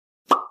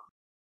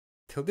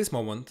Till this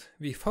moment,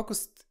 we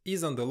focused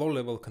either on the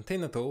low-level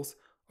container tools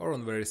or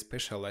on very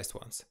specialized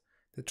ones.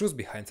 The truth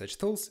behind such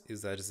tools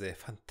is that they're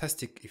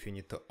fantastic if you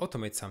need to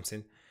automate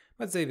something,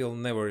 but they will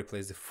never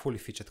replace the fully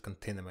featured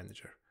container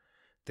manager.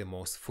 The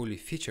most fully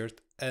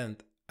featured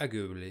and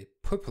arguably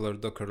popular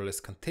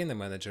Dockerless container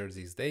manager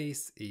these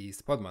days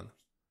is Podman.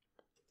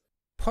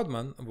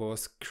 Podman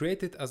was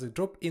created as a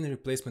drop-in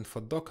replacement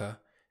for Docker,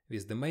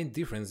 with the main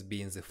difference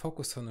being the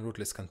focus on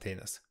rootless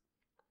containers.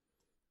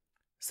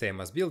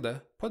 Same as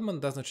Builder, Podman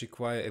does not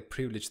require a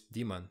privileged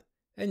daemon.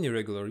 Any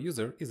regular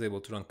user is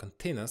able to run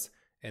containers,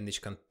 and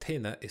each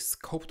container is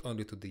scoped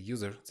only to the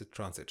user that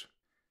runs it.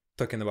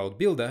 Talking about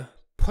Builder,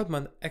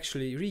 Podman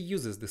actually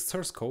reuses the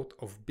source code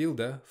of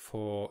Builder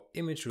for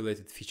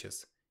image-related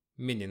features,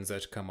 meaning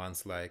that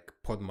commands like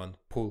podman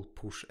pull,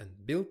 push,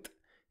 and build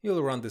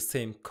will run the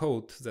same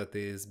code that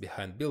is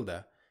behind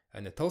Builder,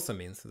 and it also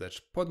means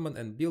that Podman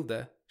and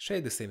Builder share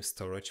the same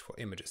storage for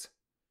images.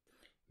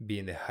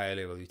 Being a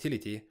high-level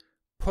utility,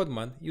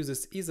 Podman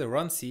uses either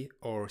runc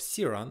or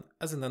crun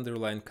as an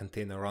underlying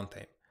container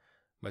runtime,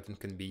 but it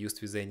can be used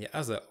with any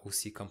other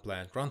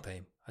OC-compliant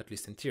runtime, at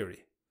least in theory.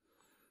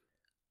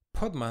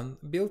 Podman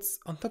builds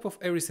on top of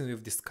everything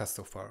we've discussed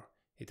so far.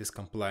 It is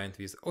compliant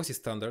with OC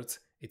standards,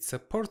 it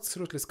supports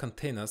rootless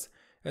containers,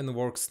 and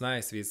works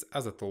nice with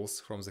other tools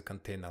from the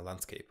container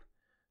landscape.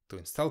 To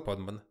install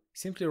Podman,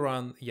 simply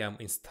run yum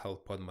install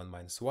podman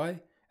 -y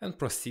and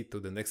proceed to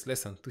the next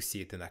lesson to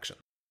see it in action.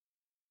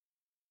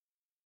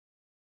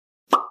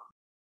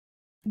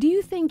 Do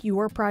you think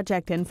your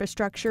project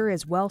infrastructure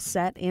is well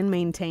set and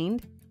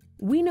maintained?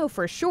 We know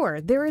for sure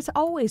there is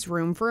always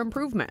room for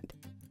improvement.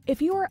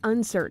 If you are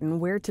uncertain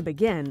where to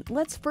begin,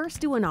 let's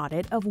first do an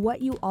audit of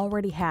what you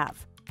already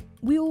have.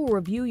 We will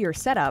review your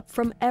setup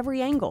from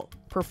every angle: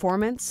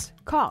 performance,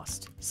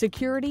 cost,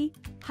 security,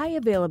 high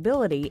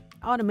availability,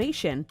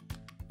 automation,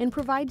 and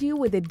provide you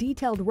with a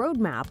detailed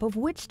roadmap of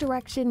which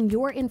direction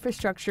your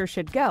infrastructure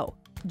should go,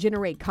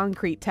 generate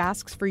concrete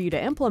tasks for you to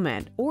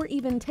implement, or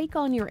even take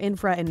on your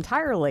infra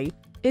entirely,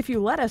 if you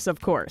let us, of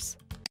course.